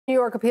New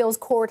York Appeals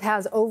Court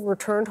has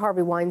overturned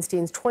Harvey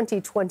Weinstein's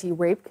 2020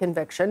 rape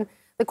conviction.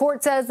 The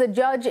court says the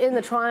judge in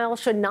the trial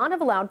should not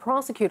have allowed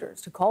prosecutors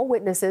to call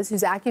witnesses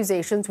whose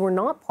accusations were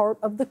not part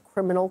of the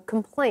criminal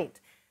complaint.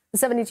 The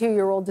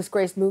 72-year-old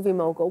disgraced movie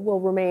mogul will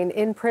remain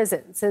in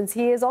prison since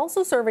he is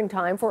also serving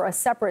time for a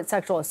separate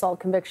sexual assault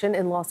conviction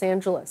in Los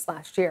Angeles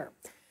last year.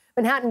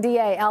 Manhattan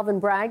DA Alvin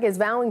Bragg is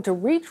vowing to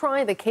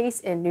retry the case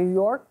in New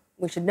York.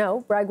 We should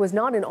know Bragg was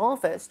not in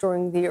office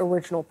during the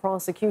original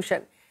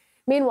prosecution.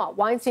 Meanwhile,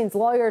 Weinstein's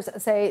lawyers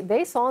say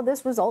they saw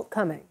this result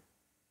coming.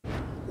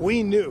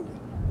 We knew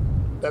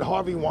that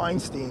Harvey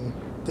Weinstein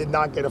did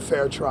not get a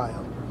fair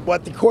trial.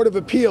 What the Court of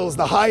Appeals,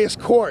 the highest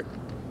court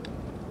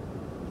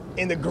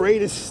in the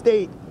greatest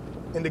state,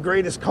 in the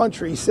greatest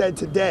country, said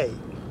today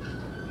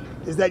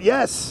is that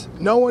yes,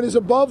 no one is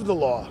above the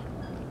law,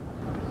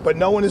 but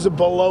no one is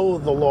below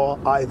the law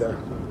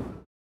either.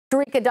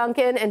 Jericka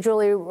Duncan and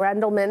Julie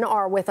Rendelman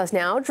are with us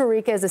now.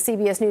 Jericka is a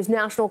CBS News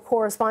national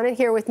correspondent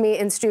here with me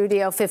in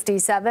Studio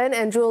 57,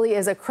 and Julie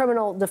is a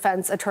criminal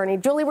defense attorney.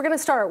 Julie, we're going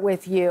to start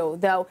with you,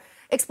 though.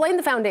 Explain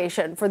the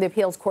foundation for the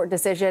appeals court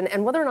decision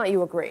and whether or not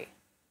you agree.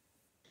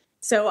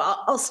 So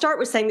I'll start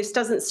with saying this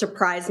doesn't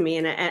surprise me,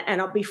 and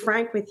I'll be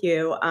frank with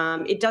you.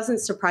 It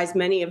doesn't surprise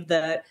many of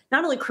the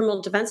not only criminal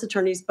defense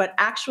attorneys, but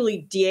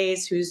actually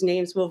DAs whose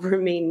names will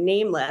remain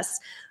nameless.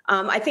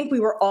 I think we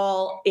were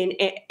all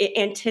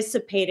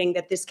anticipating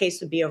that this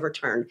case would be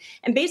overturned.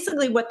 And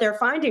basically what their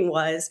finding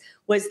was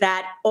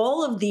that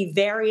all of the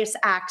various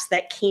acts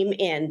that came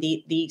in,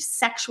 the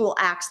sexual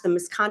acts, the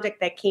misconduct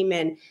that came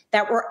in,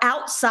 that were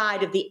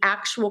outside of the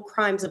actual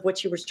crimes of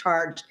which he was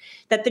charged,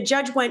 that the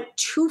judge went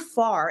too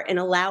far in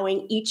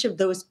allowing each of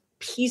those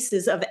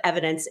pieces of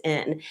evidence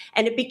in.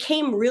 And it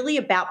became really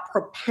about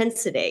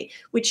propensity,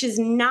 which is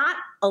not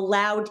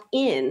allowed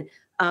in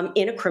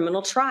a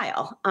criminal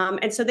trial.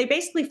 And so they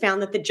basically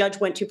found that the judge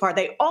went too far.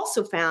 They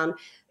also found,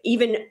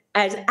 even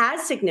as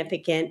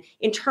significant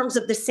in terms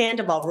of the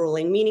Sandoval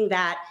ruling, meaning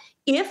that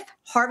if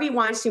Harvey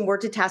Weinstein were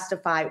to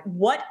testify,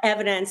 what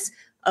evidence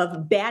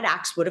of bad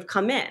acts would have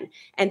come in.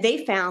 And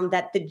they found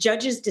that the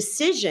judge's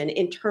decision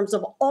in terms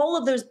of all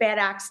of those bad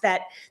acts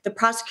that the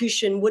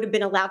prosecution would have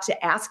been allowed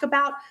to ask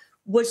about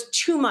was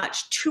too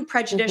much, too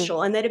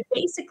prejudicial, and that it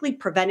basically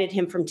prevented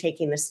him from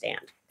taking the stand.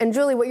 And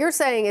Julie, what you're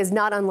saying is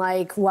not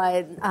unlike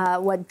what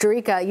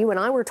Jericka, you and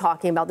I were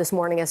talking about this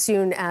morning as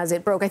soon as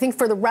it broke. I think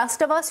for the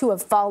rest of us who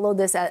have followed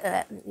this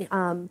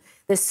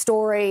this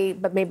story,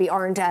 but maybe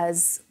aren't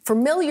as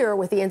familiar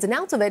with the ins and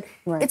outs of it,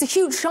 right, it's a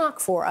huge shock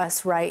for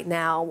us right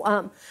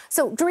now.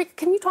 So, Jericka,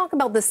 can you talk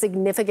about the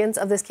significance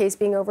of this case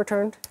being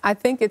overturned? I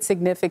think it's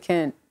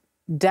significant,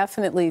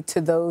 definitely,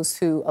 to those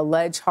who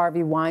allege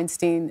Harvey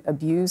Weinstein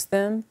abused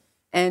them,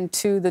 and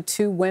to the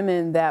two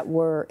women that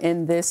were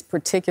in this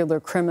particular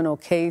criminal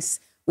case.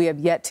 We have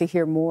yet to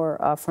hear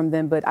more from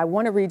them, but I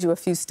want to read you a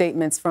few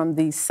statements from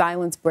the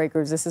Silence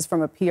Breakers. This is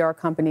from a PR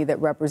company that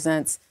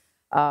represents,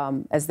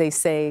 as they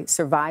say,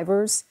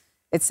 survivors.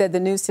 It said, "The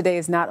news today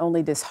is not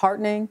only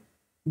disheartening,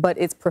 but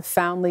it's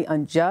profoundly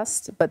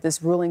unjust. But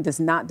this ruling does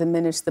not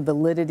diminish the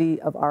validity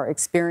of our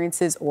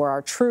experiences or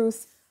our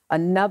truth."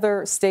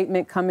 Another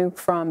statement coming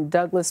from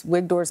Douglas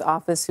Wigdor's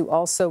office, who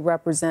also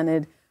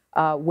represented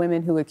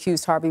women who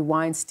accused Harvey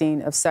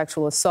Weinstein of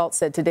sexual assault,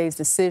 said today's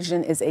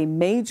decision is a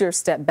major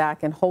step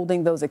back in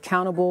holding those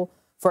accountable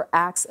for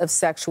acts of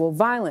sexual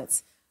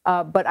violence.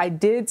 But I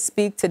did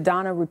speak to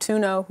Donna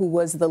Rotuno, who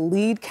was the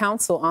lead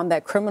counsel on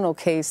that criminal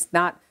case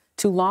not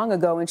too long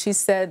ago, and she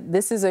said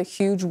this is a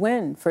huge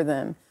win for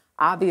them,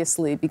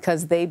 obviously,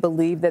 because they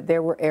believe that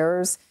there were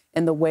errors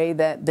in the way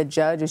that the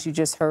judge, as you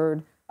just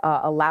heard,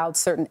 allowed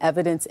certain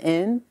evidence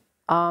in.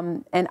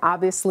 And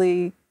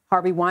obviously,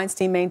 Harvey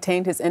Weinstein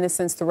maintained his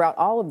innocence throughout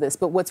all of this.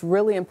 But what's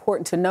really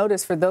important to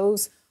notice for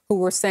those who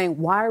were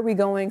saying, why are we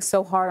going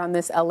so hard on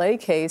this LA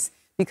case?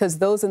 Because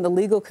those in the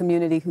legal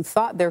community who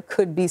thought there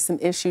could be some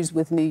issues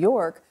with New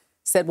York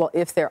said, well,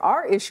 if there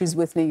are issues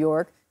with New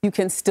York, you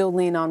can still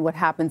lean on what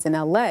happens in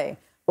LA.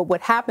 But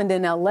what happened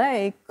in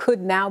LA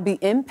could now be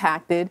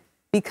impacted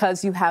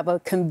because you have a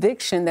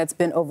conviction that's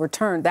been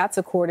overturned. That's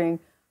according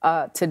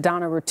to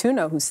Donna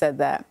Rotuno, who said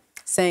that,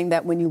 saying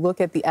that when you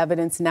look at the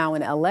evidence now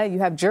in L.A., you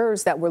have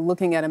jurors that were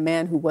looking at a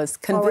man who was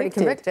convicted. Already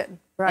convicted.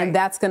 Right. And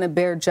that's going to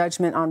bear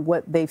judgment on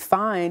what they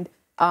find.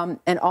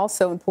 And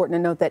also important to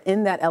note that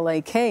in that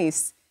L.A.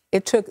 case,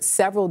 it took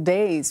several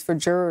days for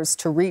jurors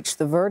to reach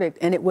the verdict,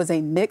 and it was a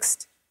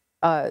mixed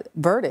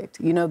verdict.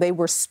 You know, they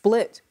were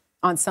split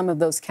on some of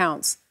those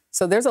counts.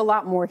 So there's a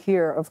lot more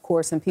here, of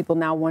course, and people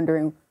now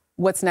wondering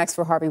what's next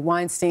for Harvey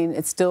Weinstein.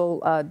 It's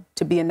still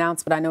to be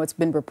announced, but I know it's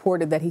been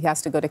reported that he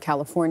has to go to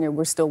California.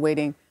 We're still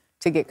waiting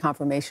to get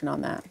confirmation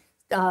on that.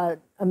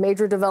 A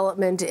major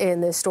development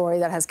in this story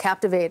that has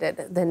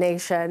captivated the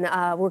nation.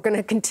 We're going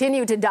to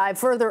continue to dive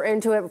further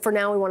into it. For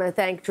now, we want to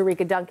thank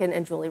Jericka Duncan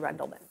and Julie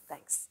Rendelman.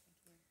 Thanks.